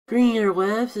Green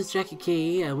Interwebs, it's Jackie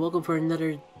K, and welcome for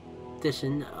another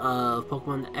edition of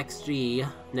Pokemon XG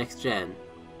Next Gen.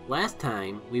 Last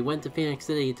time, we went to Phoenix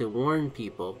City to warn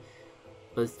people,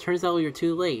 but it turns out we were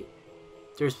too late.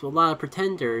 There's a lot of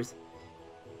pretenders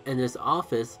in this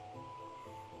office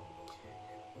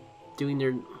doing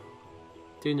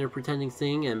their pretending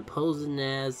thing and posing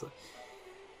as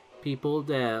people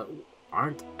that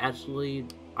aren't actually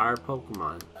our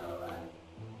Pokemon.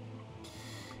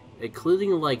 Including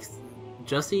like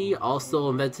Justy also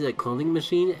invented a cloning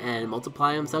machine and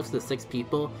multiplied himself to 6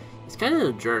 people. He's kind of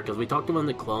a jerk because we talked to him on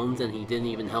the clones and he didn't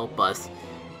even help us.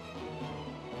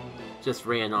 Just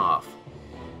ran off.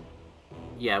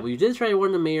 Yeah, we did try to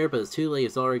warn the mayor, but it's too late,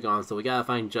 it's already gone, so we gotta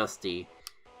find Justy.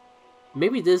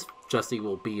 Maybe this Justy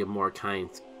will be a more kind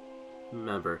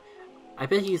member. I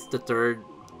bet he's the 3rd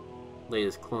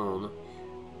latest clone.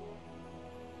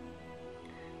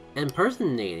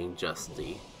 Impersonating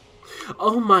Justy.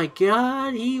 Oh my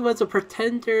god, he was a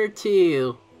pretender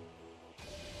too!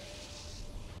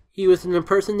 He was an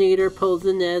impersonator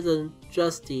posing as a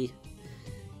Justy,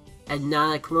 and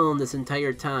not a clone this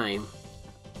entire time.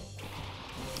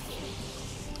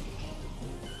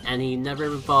 And he never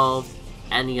evolved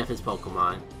any of his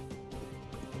Pokemon.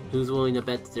 Who's willing to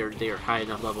bet they're high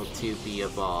enough level to be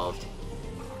evolved?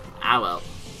 Ah well.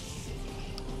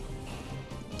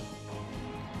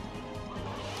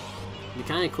 It'd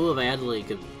be kind of cool if I actually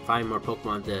could find more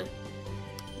Pokemon to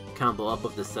combo up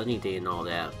with the Sunny Day and all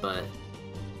that, but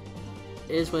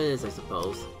it is what it is, I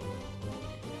suppose.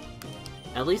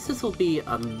 At least this will be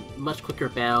a much quicker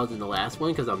battle than the last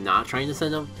one, because I'm not trying to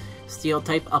send a Steel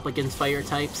type up against Fire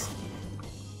types.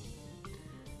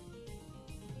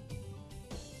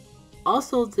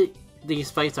 Also, these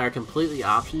fights are completely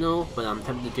optional, but I'm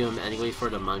tempted to do them anyway for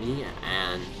the money,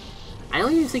 and I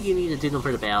don't even think you need to do them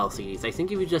for the battle cities. I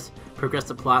think if you just progress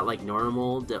the plot like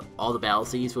normal, all the battle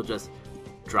cities will just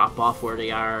drop off where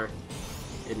they are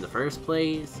in the first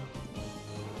place.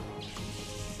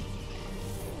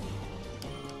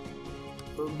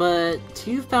 But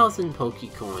 2,000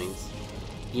 Pokecoins,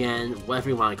 yen, whatever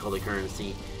you want to call the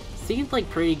currency, seems like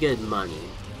pretty good money.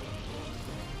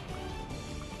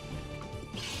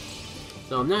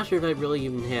 So I'm not sure if I really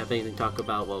even have anything to talk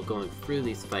about while going through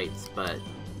these fights, but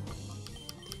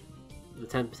the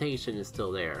temptation is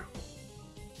still there.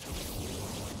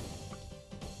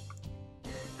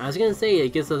 I was gonna say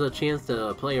it gives us a chance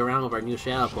to play around with our new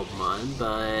Shadow Pokemon,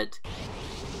 but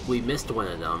we missed one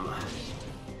of them.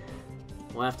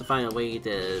 We'll have to find a way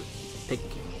to pick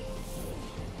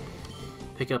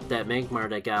up that Magmar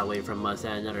that got away from us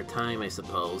at another time, I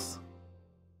suppose.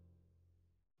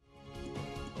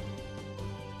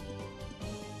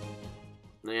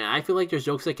 Yeah, I feel like there's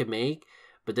jokes I could make,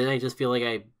 but then I just feel like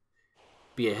I'd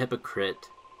be a hypocrite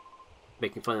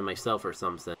making fun of myself or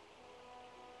something.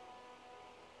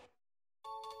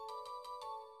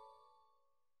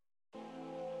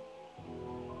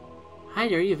 Hi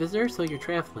there, are you a visitor? So you're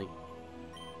traveling.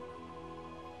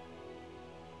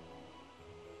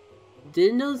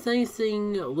 Didn't notice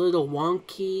anything a little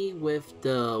wonky with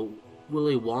the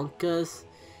Willy Wonkas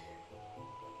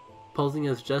posing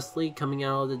as Justy coming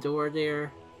out of the door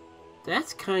there.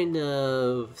 That's kind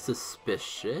of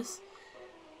suspicious.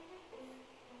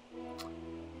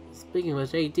 Speaking of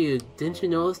which, hey dude, didn't you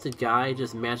notice the guy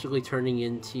just magically turning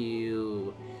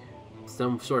into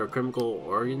some sort of criminal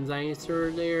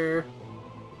organizer there?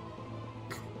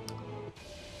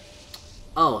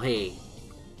 Oh hey,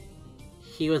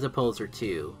 he was a poser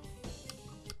too.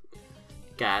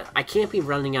 God, I can't be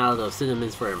running out of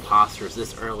synonyms for imposters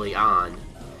this early on.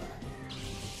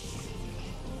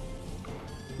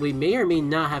 We may or may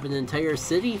not have an entire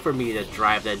city for me to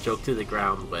drive that joke to the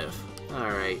ground with.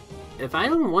 Alright. If I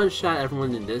don't one-shot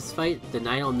everyone in this fight, then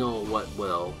I don't know what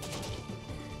will.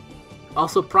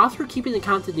 Also, props for keeping the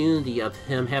continuity of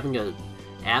him having an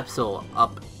Absol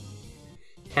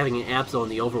in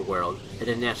the overworld, and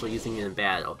then actually using it in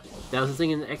battle. That was a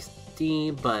thing in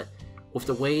XD, but with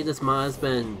the way this mod has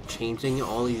been changing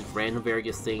all these random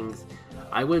various things,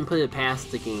 I wouldn't put it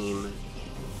past the game.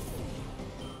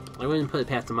 I wouldn't put it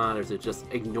past the modders to just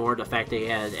ignore the fact they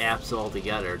had apps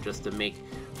altogether just to make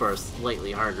for a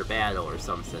slightly harder battle or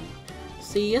something.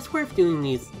 See, it's worth doing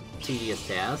these tedious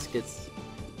tasks. It's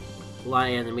a lot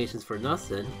of animations for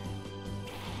nothing.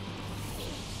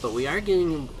 But we are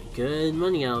getting good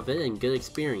money out of it and good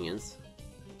experience.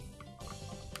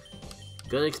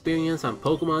 Good experience on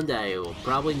Pokemon that I will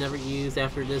probably never use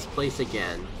after this place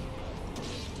again.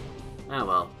 Ah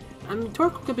well. I mean,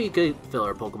 Torkoal could be a good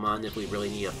filler Pokemon if we really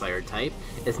need a Fire type.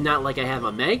 It's not like I have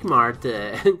a Magmar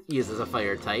to use as a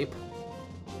Fire type.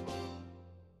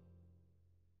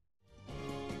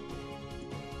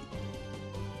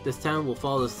 this town will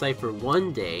follow the cipher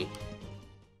one day.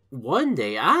 One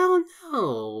day? I don't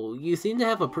know. You seem to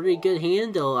have a pretty good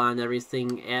handle on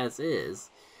everything as is.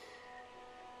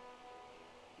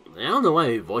 I don't know why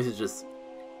my voice is just...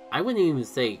 I wouldn't even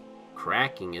say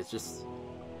cracking. It's just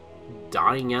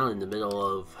dying out in the middle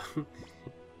of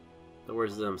the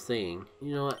words that I'm saying.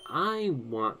 You know what? I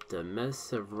want to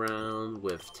mess around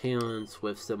with Taylor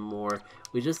Swift some more.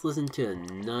 We just listened to a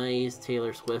nice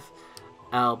Taylor Swift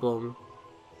album.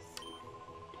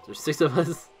 There's 6 of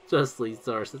us. Justly,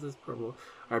 stars. This is purple.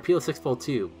 Our appeal is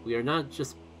 6x2. We are not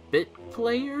just bit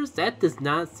players? That does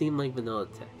not seem like vanilla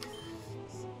tech.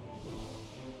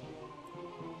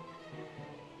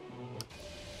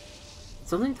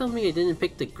 Something tells me I didn't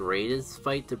pick the greatest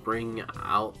fight to bring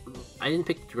out. I didn't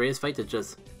pick the greatest fight to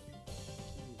just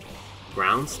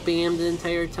ground spam the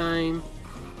entire time.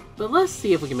 But let's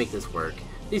see if we can make this work.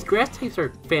 These grass types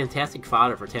are fantastic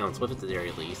fodder for Taylor Swift at the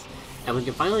very least. And we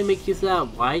can finally make use of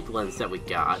that wide lens that we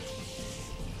got.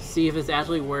 See if it's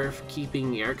actually worth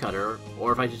keeping Air Cutter,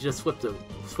 or if I should just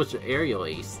switch to Aerial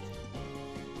Ace.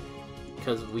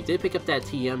 Because we did pick up that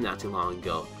TM not too long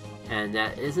ago, and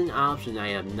that is an option I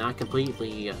have not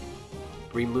completely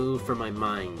removed from my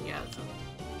mind yet.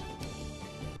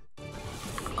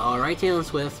 Alright, Taylor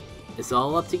Swift, it's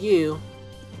all up to you.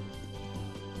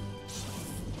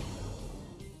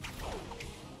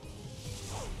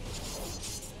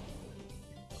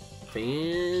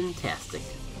 Fantastic.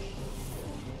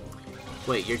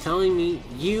 Wait, you're telling me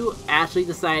you actually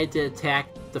decided to attack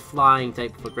the flying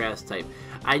type of a grass type?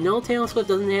 I know Taylor Swift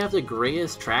doesn't have the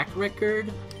greatest track record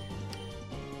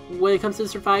when it comes to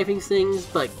surviving things,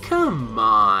 but come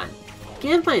on!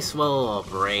 Give my Swallow a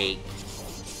break.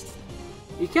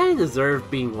 You kinda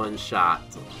deserve being one-shot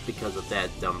because of that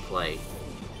dumb play.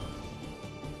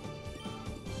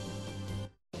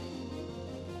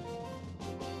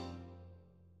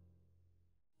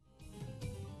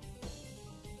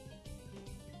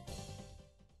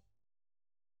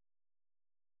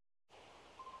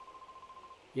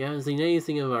 You haven't seen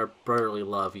anything of our brotherly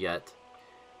love yet.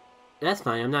 That's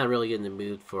fine, I'm not really in the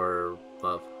mood for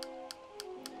love.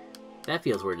 That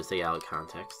feels weird to say out of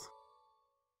context.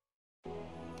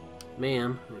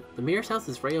 Ma'am, the mayor's house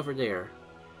is right over there.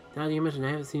 Now that you mention, I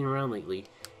haven't seen him around lately.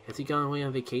 Has he gone away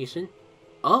on vacation?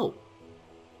 Oh!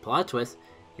 Plot twist,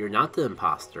 you're not the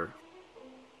imposter.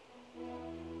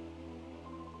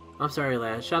 I'm sorry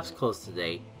lad, shop's closed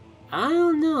today. I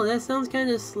don't know, that sounds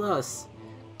kinda sus.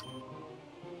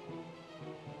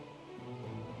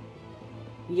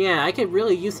 Yeah, I could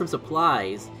really use some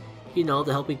supplies, you know,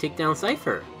 to help me take down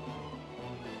Cypher.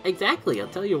 Exactly, I'll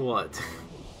tell you what.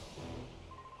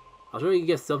 I'll sure you can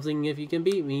get something if you can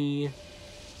beat me.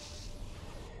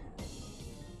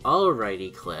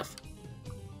 Alrighty, Cliff.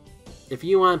 If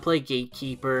you want to play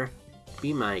Gatekeeper,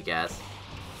 be my guest.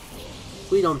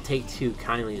 We don't take too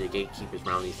kindly to Gatekeepers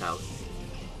around these houses.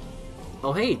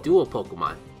 Oh hey, dual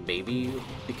Pokemon. Maybe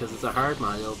because it's a hard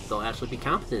mod, they'll actually be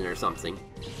competent or something.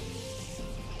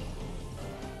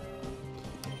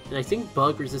 And I think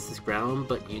Bug resists this ground,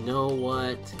 but you know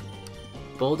what?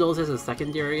 Bulldoze has a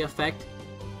secondary effect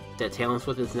that Taylor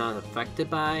Swift is not affected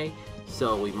by,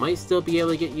 so we might still be able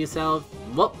to get use out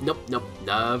of... Well, nope,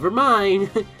 never mind!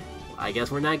 I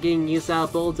guess we're not getting use out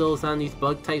of Bulldoze on these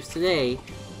bug types today.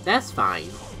 That's fine.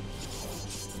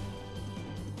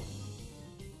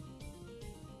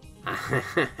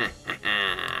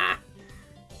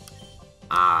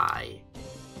 I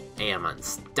am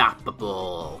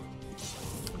unstoppable.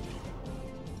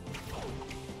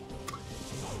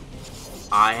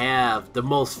 I have the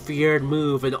most feared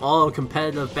move in all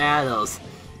competitive battles.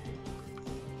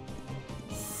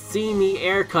 See me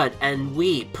aircut and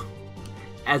weep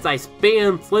as I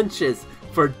spam flinches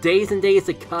for days and days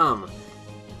to come.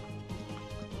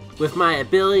 With my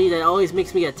ability that always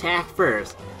makes me attack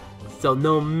first. So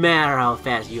no matter how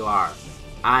fast you are,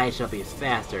 I shall be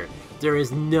faster. There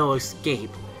is no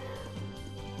escape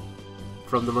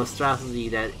from the monstrosity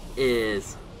that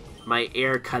is my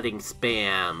air cutting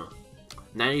spam.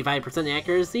 95%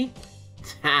 accuracy?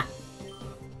 Ha!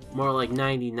 More like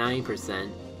 99%.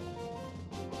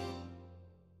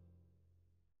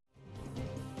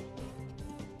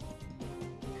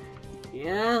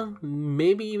 Yeah,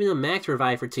 maybe even a max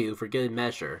revive or 2 for good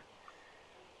measure.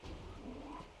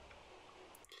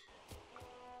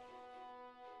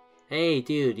 Hey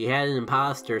dude, you had an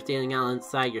imposter standing out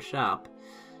inside your shop.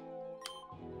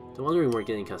 No wonder we weren't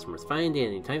getting customers. Fine and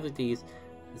dandy, times like these,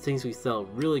 the things we sell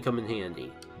really come in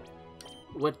handy.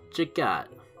 What you got?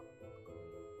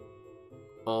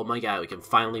 Oh my god, we can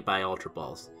finally buy Ultra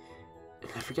Balls.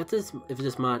 I forget this if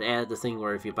this mod added this thing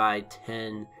where if you buy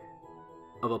 10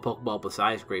 of a Pokeball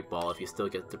besides Great Ball if you still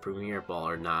get the Premier Ball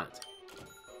or not.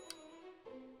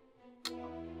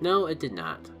 No, it did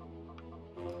not.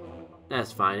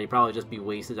 That's fine, they'd probably just be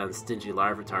wasted on stingy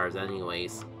Larvatars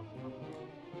anyways.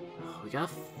 We got...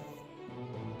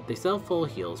 They sell full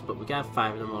heals, but we got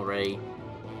 5 of them already.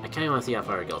 I kinda wanna see how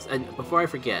far it goes. And before I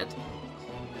forget,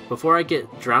 before I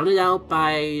get drowned out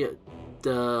by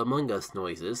the Among Us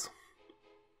noises,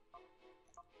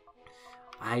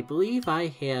 I believe I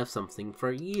have something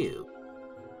for you.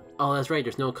 Oh, that's right,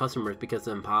 there's no customers because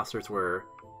the imposters were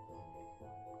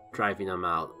driving them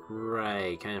out.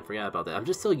 Right, kind of forgot about that. I'm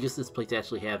just so used to this place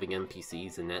actually having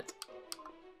NPCs in it.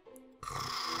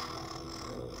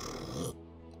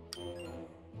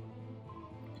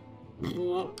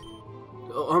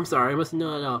 Oh, I'm sorry, I must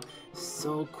not.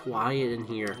 So quiet in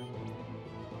here.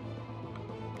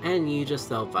 And you just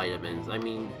sell vitamins. I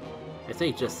mean, I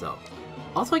say just sell.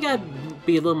 Also, I gotta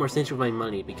be a little more stingy with my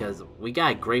money because we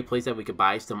got a great place that we could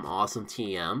buy some awesome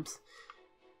TMs.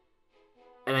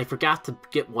 And I forgot to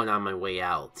get one on my way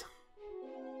out.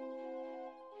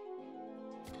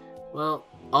 Well,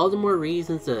 all the more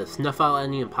reasons to snuff out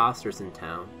any imposters in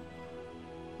town.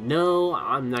 No,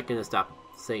 I'm not gonna stop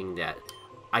saying that.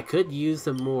 I could use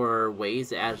some more ways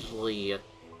to actually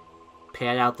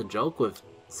pad out the joke with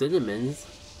cinnamons.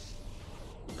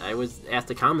 I was asked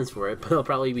the comments for it, but I'll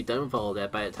probably be done with all of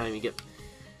that by the time I get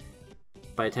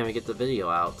the video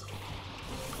out.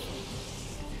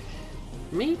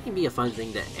 Maybe be a fun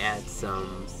thing to add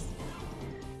some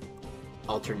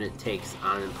alternate takes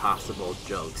on impossible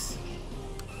jokes.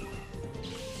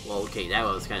 Well, okay, that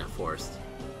was kind of forced.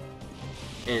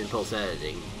 And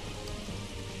post-editing.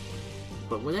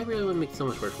 But would I really want to make so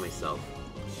much work for myself?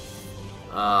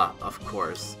 Of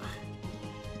course.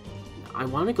 I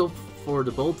want to go for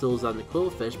the Bulldoze on the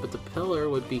Quillfish, but the Pillar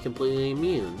would be completely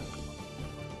immune.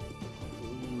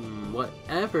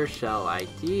 Whatever shall I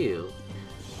do?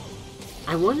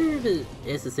 I wonder if it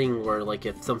is the thing where, like,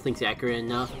 if something's accurate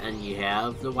enough and you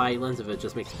have the wide lens, if it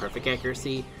just makes perfect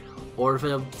accuracy, or if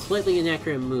a slightly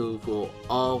inaccurate move will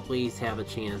always have a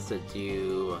chance to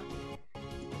do...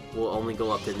 will only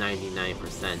go up to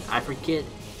 99%. I forget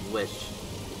which.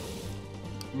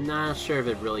 Not sure if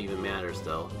it really even matters,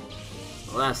 though.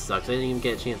 Well, that sucks. I didn't even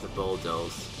get a chance to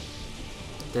Bulldoze.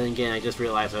 Then again, I just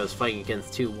realized I was fighting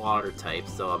against 2 water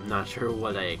types, so I'm not sure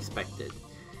what I expected.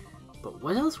 But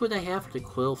what else would I have for the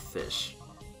Quillfish?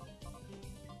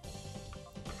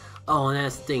 Oh, and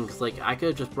that stinks. Like, I could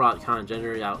have just brought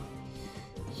Congenerator out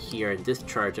here and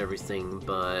discharge everything,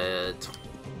 but...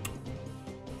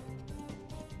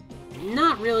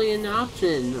 not really an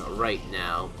option right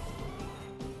now.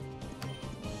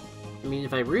 I mean,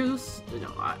 if I roost, you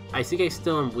know, I think I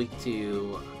still am weak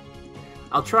to...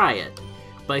 I'll try it,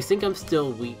 but I think I'm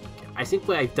still weak. I think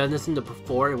when I've done this in the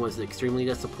before and was extremely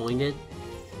disappointed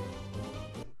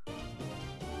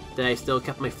that I still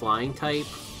kept my flying type.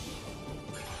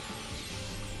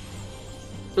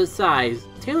 Besides,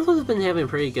 Tails has been having a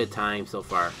pretty good time so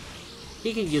far.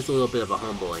 He could use a little bit of a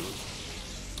humbling.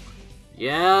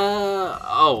 Yeah.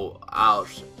 Oh,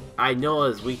 ouch. I know I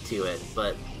was weak to it,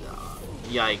 but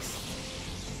yikes.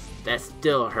 That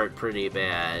still hurt pretty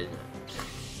bad.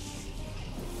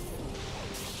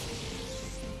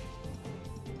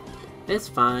 It's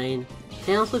fine.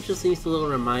 Tails just needs a little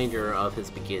reminder of his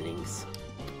beginnings.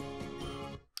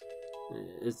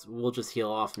 We'll just heal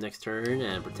off next turn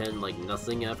and pretend like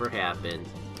nothing ever happened.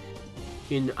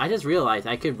 You know, I just realized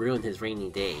I could ruin his rainy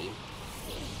day.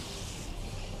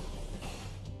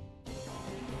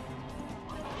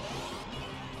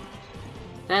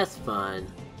 That's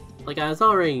fun. Like, I was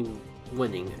already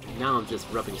winning, now I'm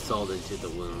just rubbing salt into the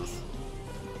wounds.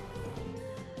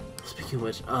 Speaking of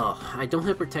which, oh, I don't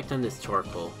have Protect on this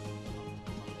Torkoal.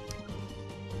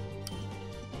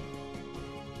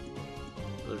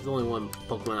 There's only one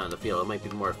Pokemon on the field, it might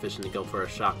be more efficient to go for a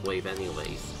Shockwave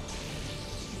anyways.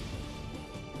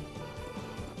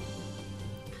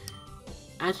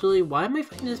 Actually, why am I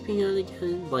fighting this Peon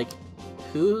again? Like,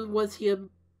 who was he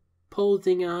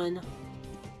opposing on?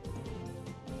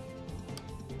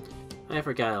 I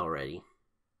forgot already.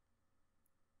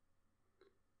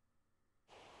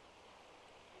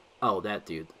 Oh, that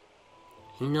dude.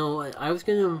 You know, I was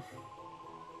gonna...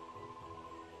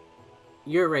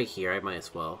 You're right here, I might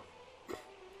as well.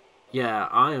 Yeah,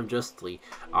 I am Justy.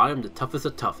 I am the toughest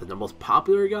of tough and the most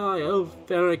popular guy of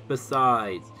Fennec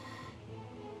besides.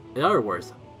 In other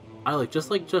words, I look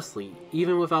just like Justy,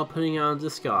 even without putting on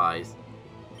disguise.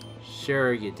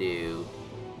 Sure you do.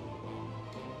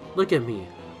 Look at me.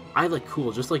 I look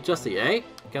cool just like Justy, eh?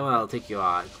 Come on, I'll take you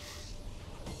on.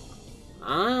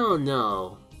 I don't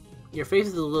know. Your face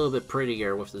is a little bit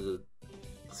prettier with the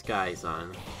Sky's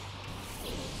on.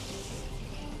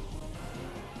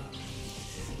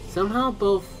 Somehow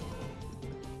both...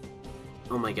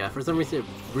 Oh my god, for some reason it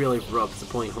really rubs the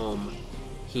point home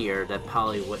here that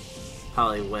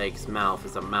Poliwag's mouth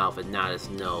is a mouth and not his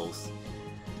nose.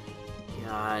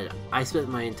 God, I spent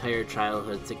my entire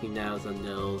childhood thinking that was a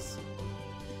nose.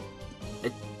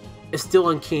 It's still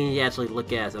uncanny to actually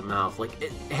look at it as a mouth. Like,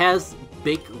 it has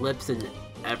big lips and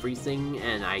everything,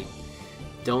 and I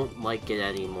don't like it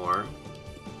anymore.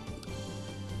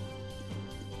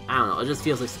 I don't know, it just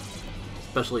feels like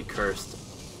especially cursed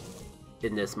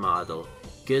in this model.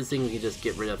 Good thing we can just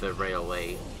get rid of it right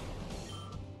away.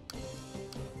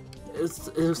 It's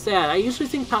sad. I usually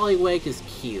think Poliwag is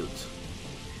cute.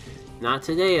 Not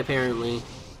today, apparently.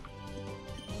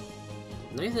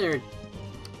 Nice there.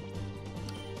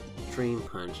 Dream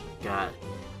Punch. God.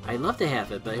 I'd love to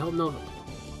have it, but I hope no...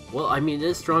 Well, I mean, it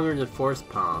is stronger than Force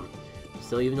Palm.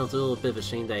 So even though it's a little bit of a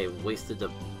shame that I wasted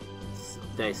the...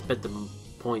 that I spent the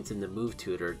points in the move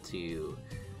tutor to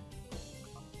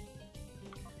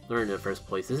learn in the first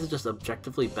place, this is just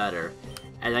objectively better.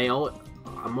 And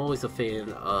I'm always a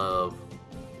fan of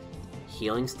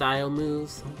healing style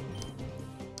moves.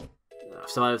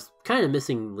 So I was kind of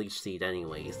missing Leech Seed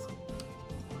anyways.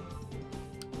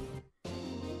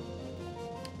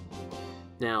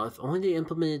 Now, if only they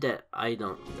implemented that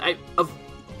item...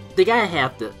 they gotta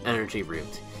have the energy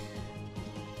root.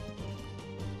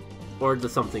 Or the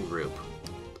something root.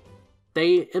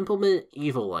 They implement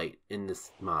Evil Light in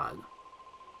this mod.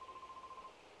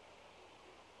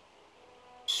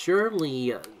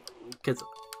 Surely, because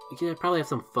you can probably have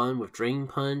some fun with Drain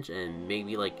Punch and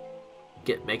maybe like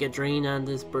get Mega Drain on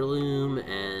this Breloom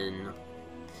and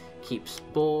keep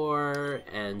Spore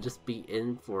and just be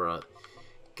in for a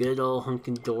good old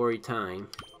hunky-dory time.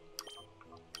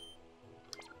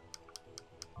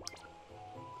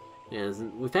 Yeah,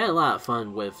 we've had a lot of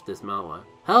fun with this Malwa.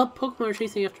 Help! Pokemon are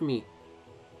chasing after me!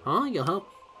 Huh? You'll help?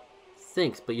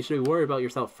 Thanks, but you should worry about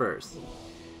yourself first.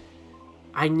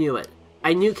 I knew it.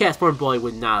 I knew Castform Boy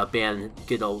would not abandon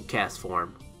good old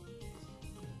Castform.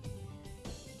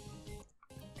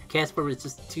 Castform is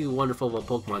just too wonderful of a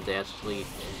Pokemon to actually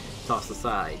toss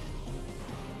aside.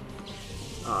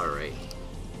 Alright.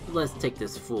 Let's take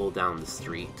this fool down the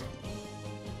street.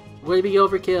 Would it be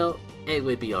overkill? It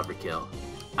would be overkill.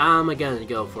 I'm gonna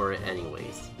go for it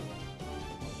anyways.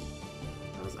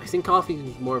 I think Coffee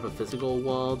is more of a physical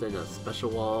wall than a special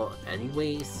wall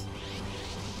anyways.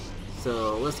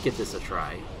 So let's give this a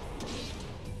try.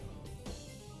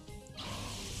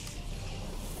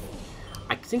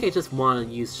 I think I just want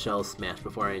to use Shell Smash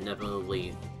before I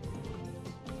inevitably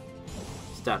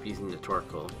stop using the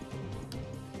Torkoal.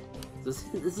 This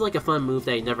is like a fun move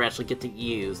that I never actually get to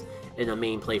use in a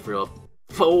main playthrough of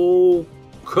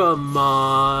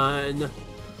Pokémon.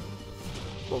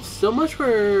 Well, so much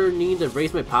for needing to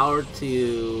raise my power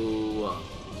to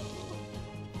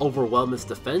overwhelm its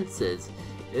defenses.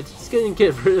 It's just gonna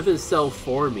get rid of itself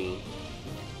for me.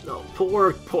 No,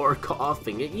 poor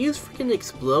Coughing. It used freaking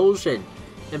Explosion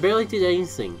and barely did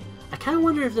anything. I kind of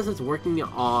wonder if this is working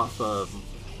off of...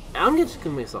 I'm gonna just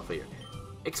kill myself here.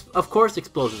 Of course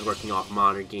Explosion is working off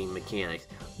modern game mechanics.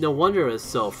 No wonder it was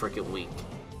so freaking weak.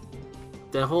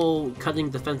 The whole cutting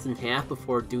defense in half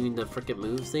before doing the freaking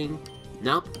move thing?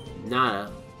 Nope,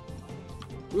 nada.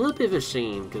 A little bit of a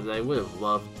shame, because I would have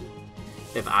loved...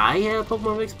 If I had a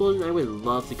Pokemon Explosion, I would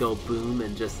love to go boom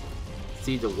and just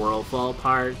see the world fall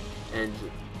apart, and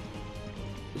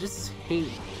just hate...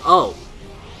 Oh!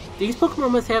 These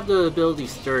Pokemon must have the ability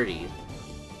Sturdy.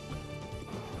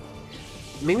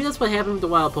 Maybe that's what happened with the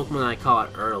wild Pokemon I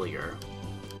caught earlier,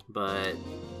 but...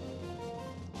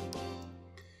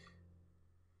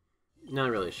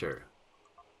 not really sure.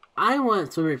 I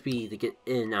want Swimmer B to get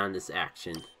in on this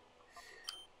action.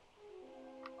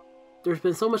 There's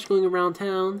been so much going around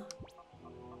town.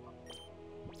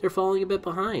 They're falling a bit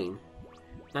behind.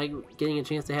 Not getting a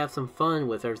chance to have some fun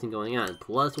with everything going on.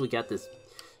 Plus, we got this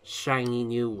shiny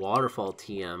new waterfall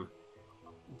TM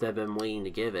that I've been waiting to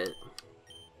give it.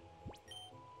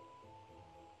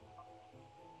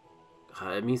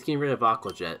 It means getting rid of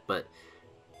Aqua Jet, but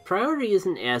priority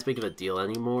isn't as big of a deal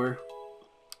anymore.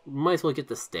 Might as well get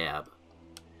the stab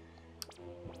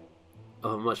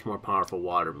of a much more powerful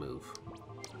water move.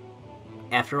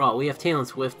 After all, we have Talon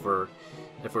Swift for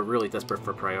if we're really desperate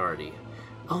for priority.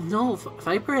 Oh no,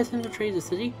 Viper has infiltrated the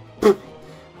city?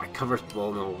 My cover's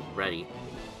blown already.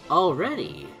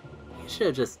 Already? You should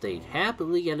have just stayed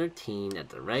happily entertained at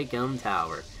the Red Gum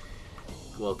Tower.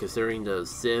 Well, considering the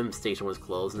Sim station was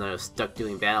closed and I was stuck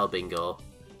doing Battle Bingo,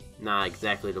 not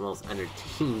exactly the most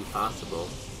entertaining possible.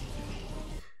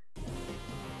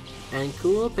 And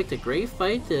Kumo picked a great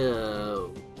fight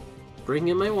to bring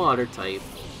in my water type.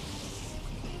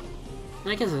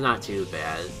 I guess it's not too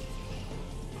bad.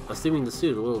 Assuming the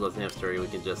Sudowoodo doesn't have story, we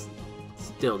can just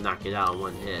still knock it out in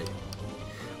one hit.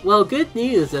 Well, good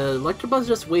news, Electabuzz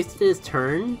just wasted his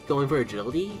turn going for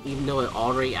agility, even though it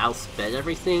already outsped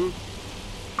everything.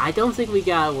 I don't think we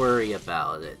gotta worry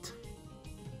about it.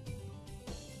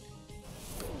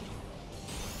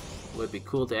 Would be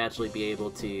cool to actually be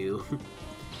able to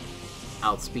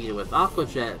outspeed it with Aqua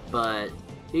Jet, but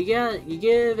you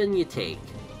give and you take.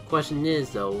 Question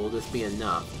is though, will this be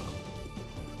enough?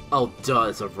 Oh duh,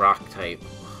 it's a rock type.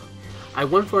 I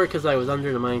went for it because I was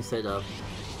under the mindset of,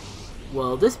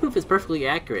 well, this move is perfectly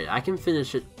accurate. I can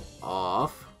finish it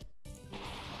off.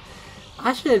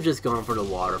 I should have just gone for the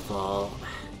waterfall.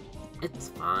 It's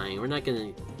fine. We're not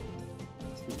gonna...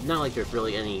 It's not like there's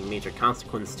really any major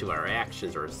consequence to our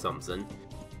actions or something.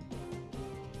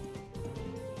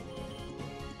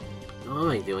 What am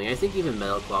I doing? I think even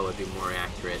Metal Claw would be more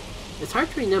accurate. It's hard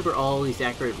to remember all these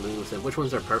accurate moves and which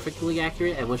ones are perfectly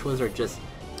accurate and which ones are just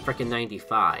frickin'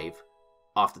 95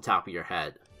 off the top of your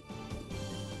head.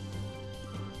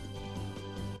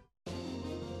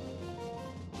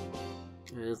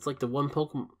 And it's like the one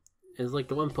Pokemon. It's like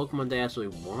the one Pokemon they actually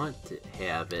want to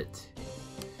have it,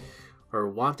 or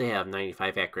want to have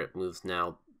 95 accurate moves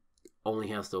now, only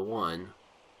has the one.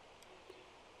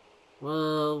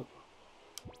 Well,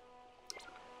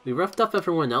 we roughed up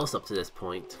everyone else up to this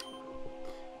point.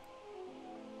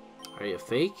 Are you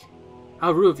fake?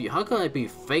 How rude of you! How could I be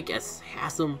fake as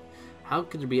handsome? How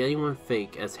could there be anyone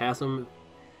fake as handsome?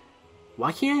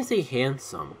 Why can't I say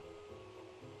handsome?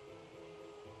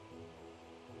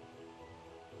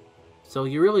 So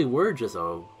you really were just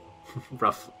a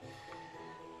rough...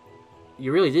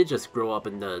 You really did just grow up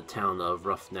in the town of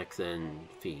Roughnecks and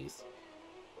Fees.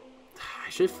 I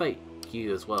should fight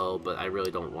you as well, but I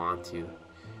really don't want to.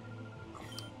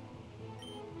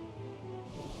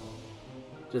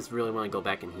 Just really want to go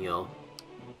back and heal.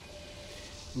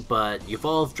 But you've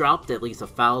all dropped at least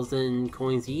 1,000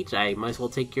 coins each. I might as well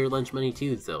take your lunch money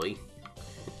too, Zoe.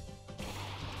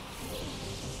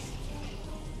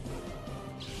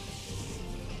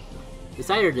 It's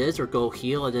either this or go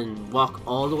heal and then walk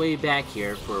all the way back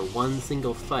here for one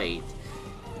single fight.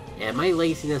 And my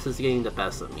laziness is getting the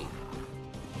best of me.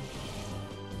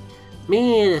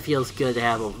 Man, it feels good to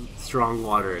have a strong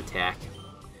water attack.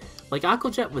 Like, Aqua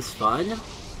Jet was fun,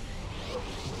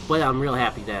 but I'm real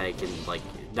happy that I can, like,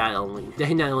 not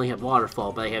only have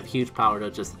Waterfall, but I have huge power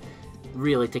to just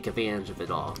really take advantage of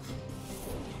it all.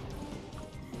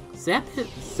 Zap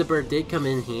Zipper did come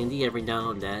in handy every now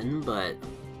and then, but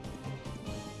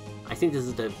I think this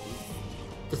is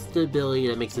the ability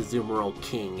that makes the Zoomerl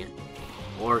king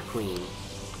or queen.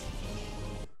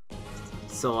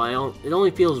 So it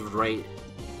only feels right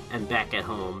and back at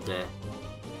home to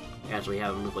actually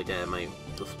have a move like that at my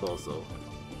disposal.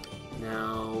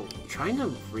 Now, trying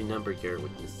to remember your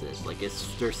weaknesses, like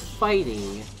if there's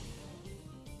fighting,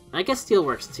 I guess steel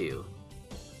works too.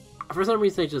 For some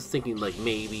reason I was just thinking like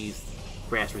maybe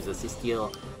grass resisted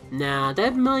steel. Nah,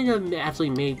 that might have actually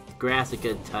made grass a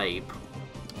good type.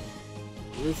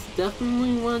 It's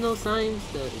definitely one of those signs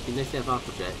that it'd be nice to have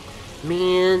Aqua Jet.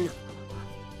 Man,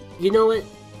 you know what?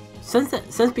 Since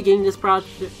beginning this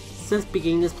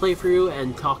playthrough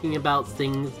and talking about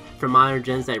things from modern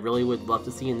gens that I really would love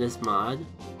to see in this mod,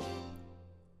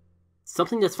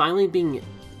 something that's finally being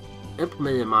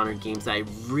implemented in modern games that I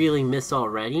really miss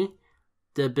already,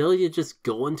 the ability to just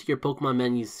go into your Pokemon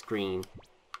menu screen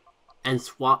and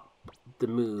swap the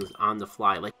moves on the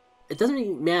fly. Like, it doesn't really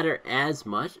matter as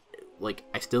much. Like,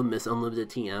 I still miss unlimited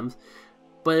TMs,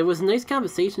 but it was a nice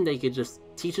conversation that you could just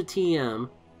teach a TM,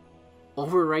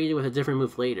 overwrite it with a different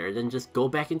move later, then just go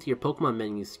back into your Pokemon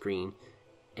menu screen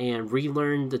and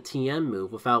relearn the TM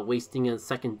move without wasting a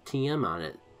second TM on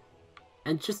it.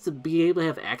 And just to be able to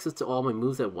have access to all my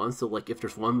moves at once, so like if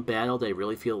there's one battle that I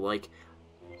really feel like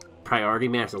priority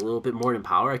matters a little bit more than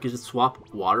power, I could just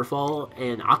swap Waterfall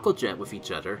and Aqua Jet with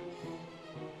each other.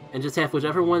 And just have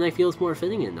whichever one I feel is more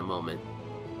fitting in the moment.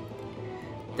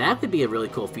 That would be a really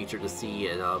cool feature to see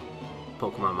in a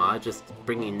Pokemon mod, just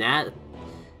bringing that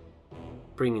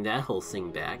whole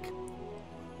thing back.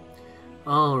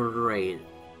 Alright.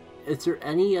 Is there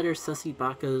any other Sussy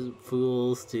Baka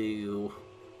fools to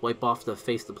wipe off the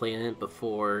face of the planet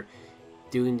before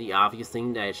doing the obvious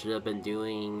thing that I should have been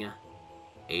doing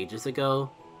ages ago?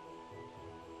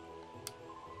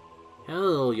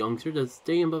 Hello, youngster. The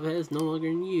stadium above is no longer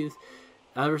in use.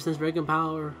 Ever since Dragon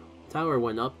Power Tower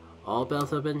went up, all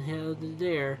bells have been held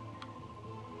there.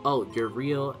 Oh, you're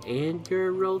real and you're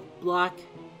a roadblock?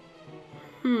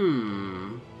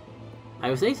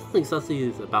 would say something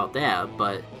suspicious about that,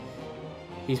 but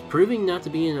he's proving not to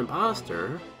be an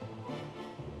imposter.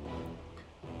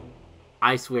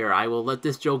 I swear, I will let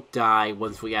this joke die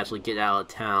once we actually get out of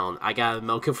town. I gotta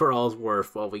milk it for all it's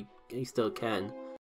worth while we still can.